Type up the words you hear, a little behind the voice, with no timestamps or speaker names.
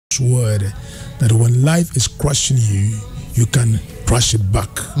word that when life is crushing you, you can crush it back.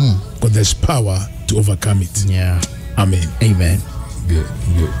 But there's power to overcome it. Yeah. Amen. Amen. Good.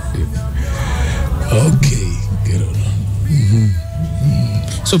 Okay. Good.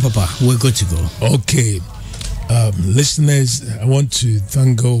 So, Papa, we're good to go. Okay. Listeners, I want to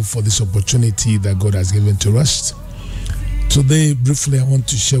thank God for this opportunity that God has given to us. Today, briefly, I want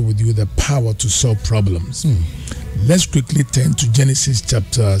to share with you the power to solve problems. Let's quickly turn to Genesis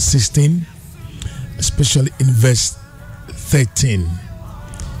chapter 16, especially in verse 13.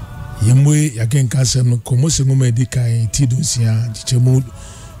 Yemwe again kasem no komo sengoma edikan ti dunsia chichemu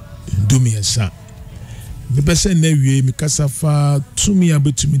dumiensa. The person na wie mi kasafa tumi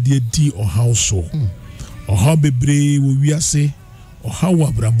abetumi de di ohaw so. Ohaw bebre wo wiase, ohaw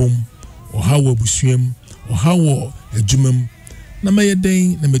abrabom, ohaw abusuam, ohaw adwumam. Na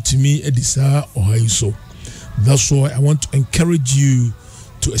mayeden na metumi edisa ohaw so. That's why I want to encourage you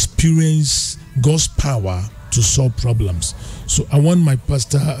to experience God's power to solve problems. So I want my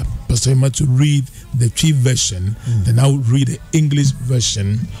Pastor Emma to read the Chief version, then I'll read the English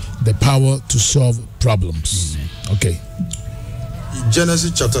version, the power to solve problems. Okay.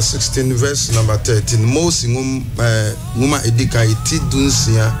 Genesis chapter 16, verse number 13. Most nguma edika iti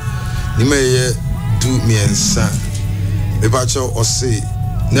dunsia nimeye du miensa. Ebacho ose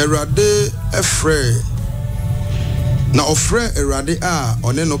nerade efre na ofre erade a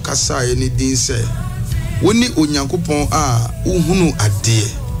one no kasa ye ni din se woni onyankopon a uhunu ade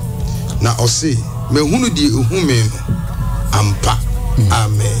na ose mehunu di uhume ampa.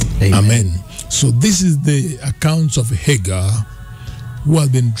 Amen. Amen. So this is the account of Hagar, who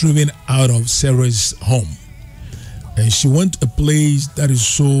had been driven out of Sarah's home, and she went to a place that is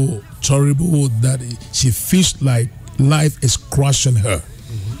so terrible that she feels like life is crushing her.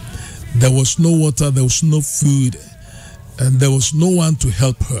 There was no water, there was no food, and there was no one to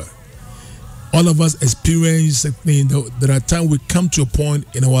help her. All of us experience a thing. There are times we come to a point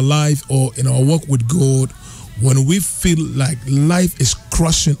in our life or in our walk with God when we feel like life is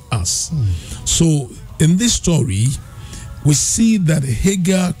crushing us. So in this story, we see that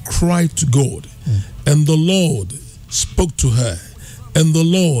Hagar cried to God, and the Lord spoke to her, and the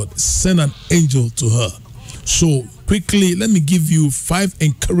Lord sent an angel to her. So quickly, let me give you 5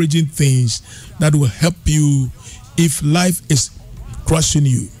 encouraging things that will help you if life is crushing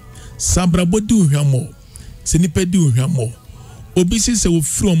you. Sabrabo di uhwamo, senipe di uhwamo. Obisi se wo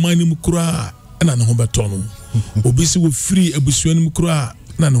free omani mu kura na ne ho betono. Obisi wo free ebusuani mu kura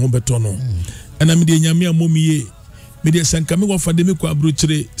na ne ho betono. Ana me de nyame amomiye, me de sanka me wafade me kwa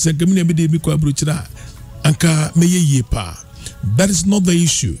abrochire, sanka me de me kwa abrochire anka me ye pa. That is not the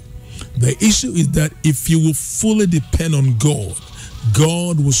issue. The issue is that if you will fully depend on God,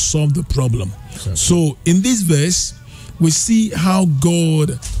 God will solve the problem. So in this verse, we see how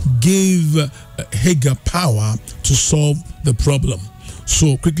God gave Hagar power to solve the problem.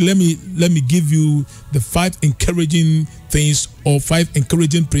 So quickly, let me give you the 5 encouraging things or 5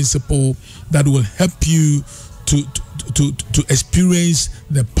 encouraging principles that will help you to experience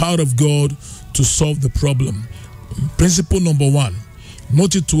the power of God to solve the problem. Principle number 1,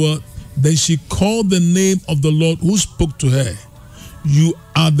 note it well. Then she called the name of the Lord who spoke to her. You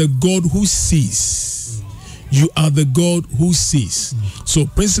are the God who sees. You are the God who sees. So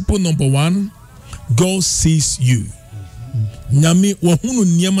principle number 1, God sees you. Nyame wahunu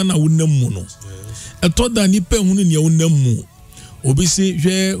niyama na wunamu no. Etoda nipe hunu niya wunamu. Obisi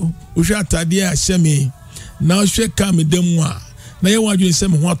hwe atade a hyeme na hwe ka me demu a na ye wadwe se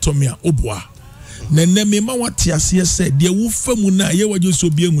me ho atomi a obua. Na neme ma wate ase se de wo famu na ye wadwe so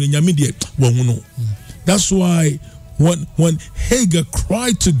bia mu nyame de wahunu. That's why when Hagar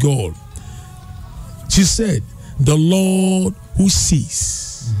cried to God, she said, the Lord who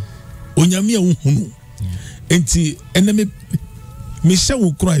sees. Onyame uhunu. Enti eneme me sha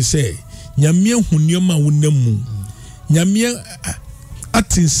wo cry say nyame ahunioma wonamu. Nyame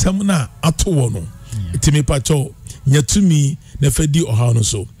atinsam na atowo no. Enti me pacho nyatumi na fedi oha no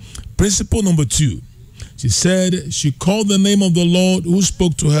so. Principle number 2. She said, she called the name of the Lord who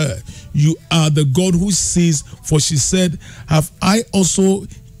spoke to her. You are the God who sees, for she said, have I also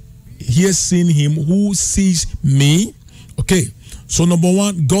here seen him who sees me? Okay, so number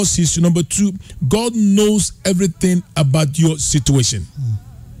 1, God sees you. Number 2, God knows everything about your situation.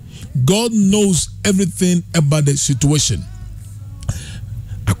 God knows everything about the situation.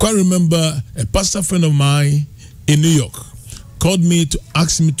 I quite remember a pastor friend of mine in New York called me to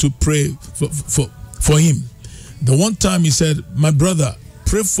ask me to pray for him. The one time he said, my brother,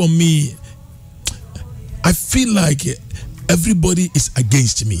 pray for me. I feel like everybody is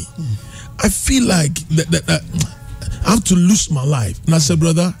against me. I feel like that I have to lose my life. And I said,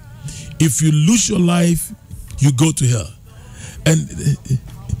 brother, if you lose your life, you go to hell. And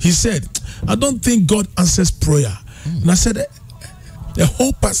he said, I don't think God answers prayer. And I said, the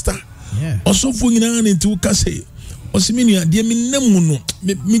whole pastor, also for into Kase, Osiminia, dear me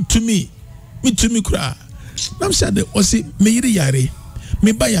to me cry. Nam said, Osi, me yare,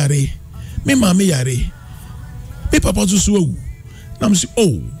 me bayare, me mami yare, me papa to sue. Nam say,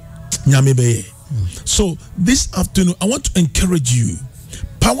 oh, nyame be. So this afternoon, I want to encourage you.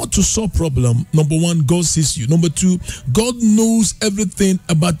 Power to solve problem. Number one, God sees you. Number two, God knows everything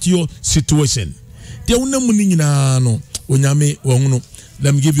about your situation. Let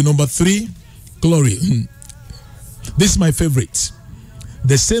me give you number three. Glory. This is my favorite.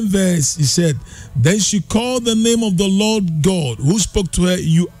 The same verse, he said, then she called the name of the Lord God who spoke to her,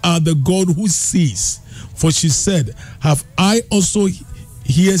 you are the God who sees. For she said, have I also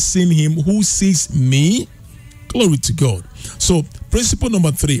here seen him who sees me? Glory to God. So principle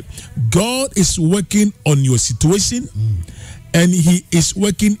number three, God is working on your situation and he is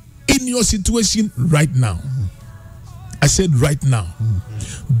working in your situation right now. I said right now.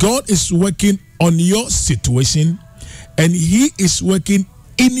 God is working on your situation and he is working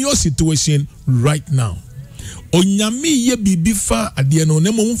in your situation right now. Onyame ye bibi fa ade no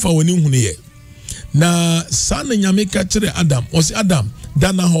na mo mfa woni hunu ye. Na sa na nyame ka kire Adam, o se Adam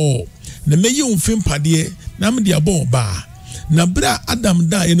dana ho. Na meyi umfim pade na me de abon ba. Na bra Adam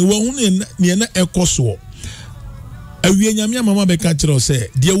da ye no wo hunu ne na ekoso. Awie nyame amama be ka kire o se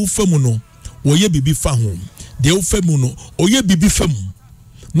de wo famu no wo ye bibi fa ho. De wo famu no o ye bibi famu.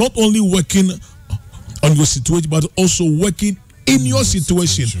 Not only working on your situation, but also working in your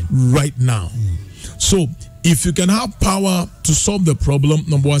situation right now. So, if you can have power to solve the problem,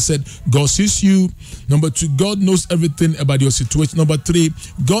 number one, said God sees you. Number two, God knows everything about your situation. Number three,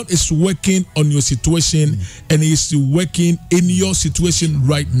 God is working on your situation and he is working in your situation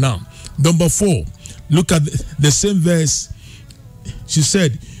right now. Number four, look at the same verse. She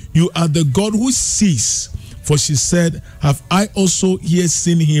said, you are the God who sees. For she said, have I also here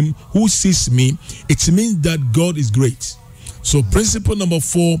seen him who sees me? It means that God is great. So principle number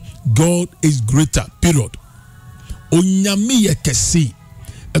four, God is greater, period. Onyame ye kesi.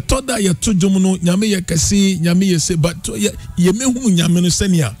 Etoda ye tojomu no nyame ye kesi, nyame ye se, but ye mehu nyame no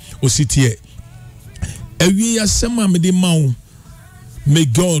senia ositie. Ewie ya sema mede mawo. May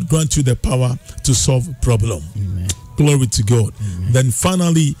God grant you the power to solve problem. Amen. Glory to God. Amen. Then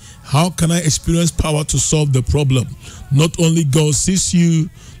finally, how can I experience power to solve the problem? Not only God sees you,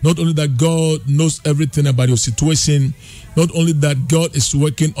 not only that God knows everything about your situation, not only that God is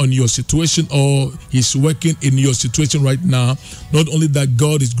working on your situation or he's working in your situation right now, not only that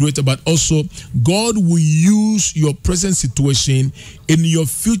God is greater, but also God will use your present situation in your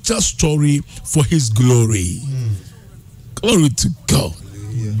future story for his glory. Glory to God.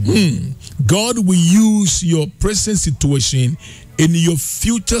 God will use your present situation in your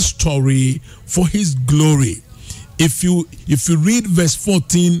future story for his glory. If you read verse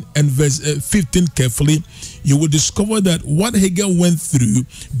 14 and verse 15 carefully, you will discover that what Hagar went through,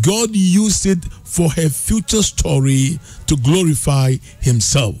 God used it for her future story to glorify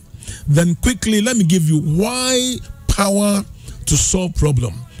himself. Then quickly, let me give you why power to solve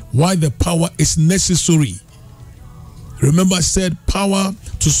problem, why the power is necessary. Remember, I said power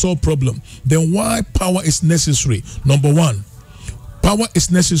to solve problem. Then why power is necessary? Number one, power is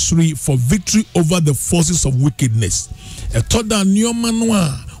necessary for victory over the forces of wickedness. Etoda nyoma no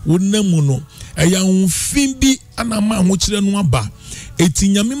a wonam no eya unfimbi anama ahokyere no aba. Eti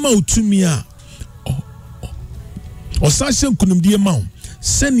nyame ma otumi a osase nkunumdie ma wo.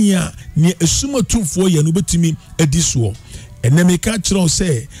 Senia ne esumatumfo ye no betumi ediso. Enemeka kyerɛ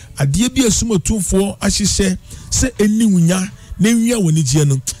sɛ adeɛ bi esumatumfo ahyehye sɛ eni wunya na nwia woni gie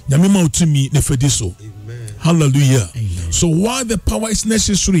no nyame ma otumi ne fedi so. Hallelujah. Amen. So why the power is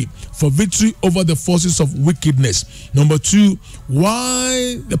necessary for victory over the forces of wickedness. Number two,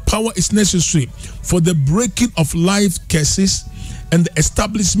 why the power is necessary for the breaking of life curses and the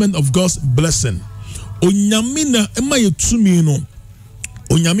establishment of God's blessing. Onyame na ema yetumi no.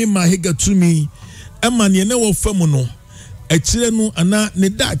 Onyame ma Hagar tumi ema ne na wo fam no. Ekire no ana ne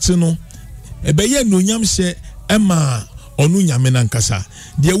daakye no. Ebeye no nyam hye ema onu nyame na nkasa.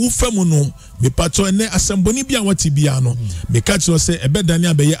 De wo fam no me patro ene asemboni bia wati bia no me ka kiro se ebedani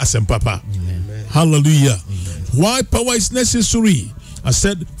abeye asempapa. Hallelujah. Amen. Why power is necessary? I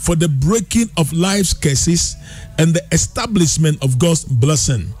said for the breaking of life's curses and the establishment of God's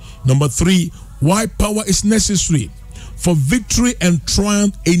blessing. Number three, why power is necessary? For victory and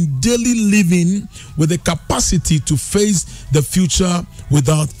triumph in daily living with the capacity to face the future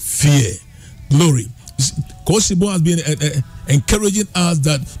without fear. Glory. Kosibo has been encouraging us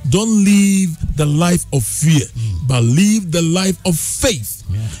that don't live the life of fear, but live the life of faith.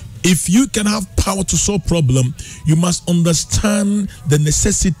 Yeah. If you can have power to solve problem, you must understand the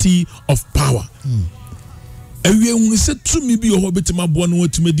necessity of power. And we said to me,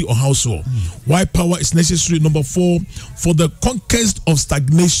 why power is necessary. Number 4, for the conquest of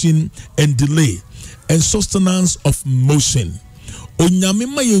stagnation and delay and sustenance of motion.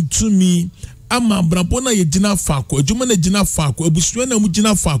 Onyamima yentumi ama brabona ye gina faako adwuma na gina faako abusua na mu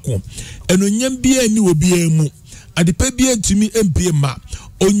gina faako enonyam bia ni obi emu adepa bia ntumi empie ma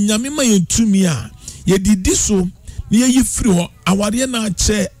onyamima yentumi a ye didi so ne ye firi ho aware na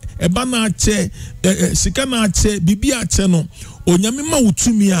ache eba na ache sika na ache bibi ache no onyamima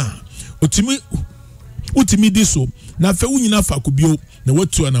wutumi a utimi di so na fa wunyina faako bio na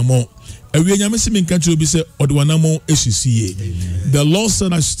watu anamo. The Lord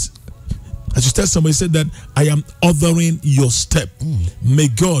said, as you tell somebody, said that I am ordering your step. May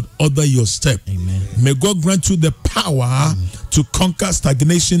God order your step. Amen. May God grant you the power to conquer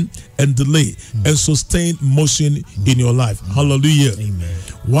stagnation and delay and sustain motion in your life. Hallelujah. Amen.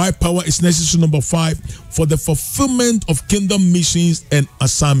 Why power is necessary. Number 5, for the fulfillment of kingdom missions and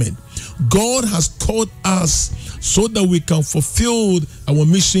assignment. God has called us so that we can fulfill our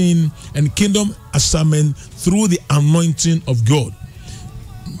mission and kingdom assignment through the anointing of God.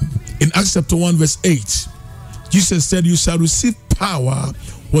 In Acts chapter 1 verse 8, Jesus said, you shall receive power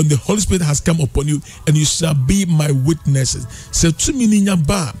when the Holy Spirit has come upon you, and you shall be my witnesses. So to me, we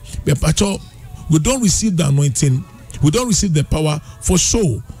don't receive the anointing, we don't receive the power for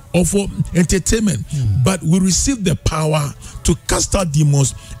show or for entertainment, but we receive the power to cast out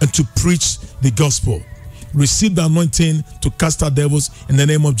demons and to preach the gospel. Receive the anointing to cast out devils in the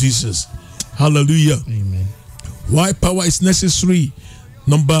name of Jesus. Hallelujah. Amen. Why power is necessary.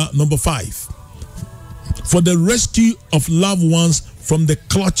 Number 5, for the rescue of loved ones from the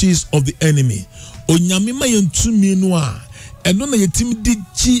clutches of the enemy. Onyamima yentumi no a eno na yetimi di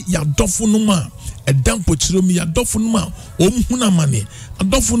chi ya dofo no ma edampo chiremi ya dofo no ma omhuna mane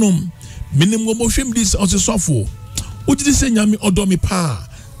adofo no minim go mohwem dis osesofo ugidi se nyame odomi pa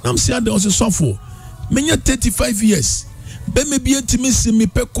nam se ade osesofo menya 35 years be me bi entimi si me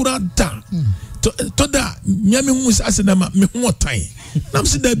pekura da to da nyame hu ase na me ho otan nam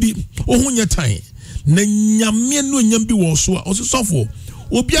se da bi ohunya tan na nyame no nyam bi wo so a osesofo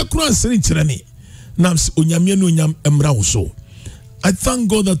obi akura nsere nkyerene nam se onyame no nyam emra wo so. I thank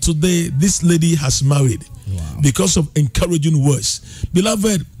God that today this lady has married. Wow. Because of encouraging words.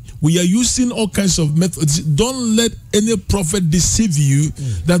 Beloved, we are using all kinds of methods. Don't let any prophet deceive you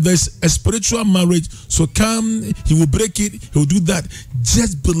that there's a spiritual marriage. So come, he will break it, he will do that.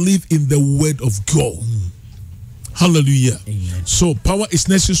 Just believe in the word of God. Hallelujah. Amen. So power is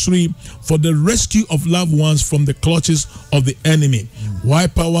necessary for the rescue of loved ones from the clutches of the enemy. Why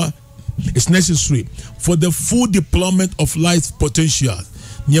power is necessary? For the full deployment of life's potential.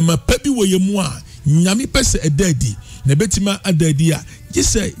 Nyama pebi wo yemu a nyame pese edadi na betima adadi a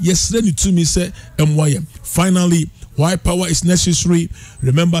gise yesre ni tumi se emwaye. Finally, why power is necessary?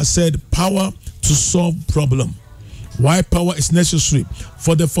 Remember I said power to solve problem. Why power is necessary?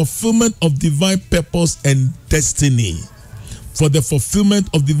 For the fulfillment of divine purpose and destiny. For the fulfillment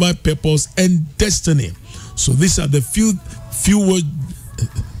of divine purpose and destiny. So these are the few words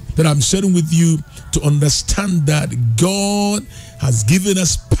that I'm sharing with you to understand that God has given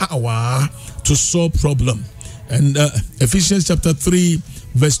us power to solve problem. And Ephesians chapter 3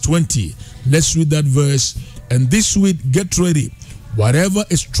 verse 20. Let's read that verse. And this week, get ready. Whatever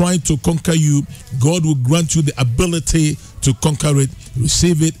is trying to conquer you, God will grant you the ability to conquer it.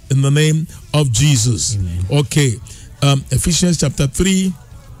 Receive it in the name of Jesus. Amen. Okay. Ephesians chapter 3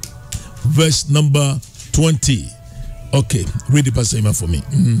 verse number 20. Okay, read the passage for me.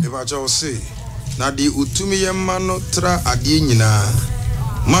 If I just say, na di utumi yemano tra adi nyina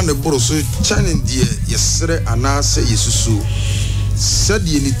man boroso chane die yesre anase yesusu said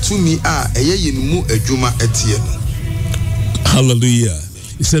ni tumi a eye yinmu adwuma etie no. Hallelujah.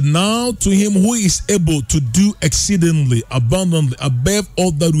 He said, now to him who is able to do exceedingly abundantly above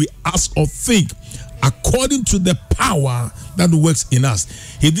all that we ask or think, according to the power that works in us.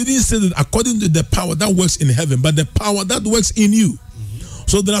 He didn't say that according to the power that works in heaven, but the power that works in you.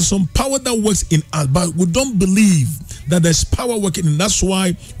 So there are some power that works in us, but we don't believe that there's power working in us. That's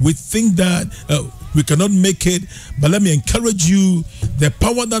why we think that we cannot make it. But let me encourage you, the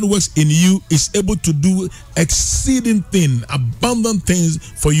power that works in you is able to do exceeding things, abundant things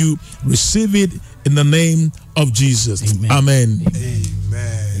for you. Receive it in the name of Jesus. Amen. Amen.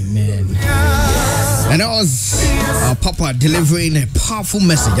 Amen. Amen. And that was Papa delivering a powerful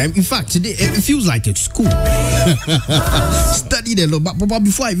message. In fact, today it feels like it's school. Studied a lot, but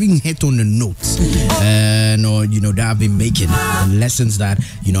before I even hit on the notes, that I've been making, the lessons that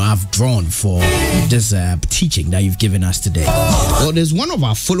I've drawn for this teaching that you've given us today. Well, there's one of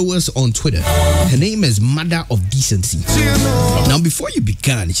our followers on Twitter. Her name is Mother of Decency. Now, before you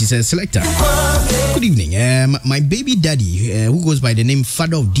began, she says, "Selector, good evening. My baby daddy, who goes by the name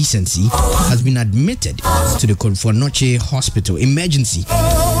Father of Decency, has been admitted to the Confornoche Hospital emergency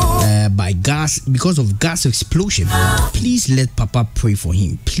by gas because of gas explosion. Please let Papa pray for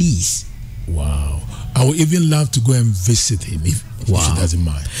him, please." Wow. I would even love to go and visit him if she doesn't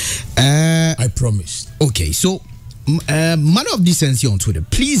mind. I promise. Okay, so Mother of Decency on Twitter,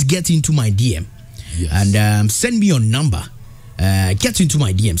 please get into my DM and send me your number. Get into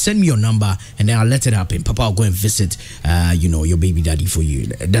my DM, send me your number, and then I'll let it happen. Papa will go and visit, your baby daddy for you.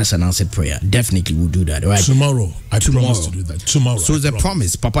 That's an answered prayer. Definitely we'll do that, right? Tomorrow. I promise to do that. Tomorrow. So it's a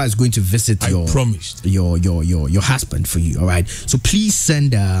promise. Papa is going to visit your husband for you, all right? So please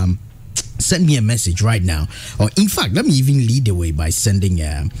send me a message right now. Or in fact, let me even lead the way by sending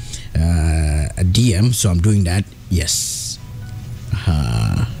a DM. So I'm doing that. Yes.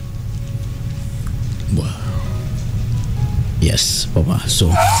 Wow. Yes, Papa.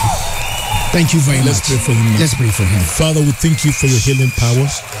 So, thank you very much. Let's pray for him. Let's pray for him. Father, we thank you for your healing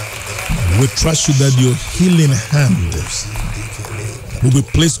powers. We trust you that your healing hand will be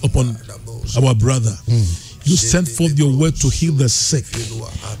placed upon our brother. You sent forth your word to heal the sick.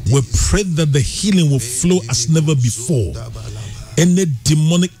 We pray that the healing will flow as never before. Any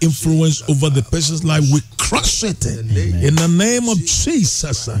demonic influence over the person's life, we crush it. Amen. In the name of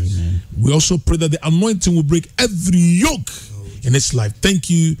Jesus. Amen. We also pray that the anointing will break every yoke in its life. Thank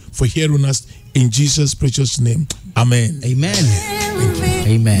you for hearing us in Jesus' precious name. Amen. Amen.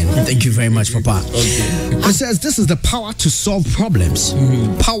 Amen. Thank you very much, Papa. It says this is the power to solve problems.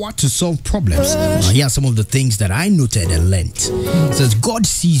 Power to solve problems. Here are some of the things that I noted and learned. It says God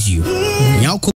sees you.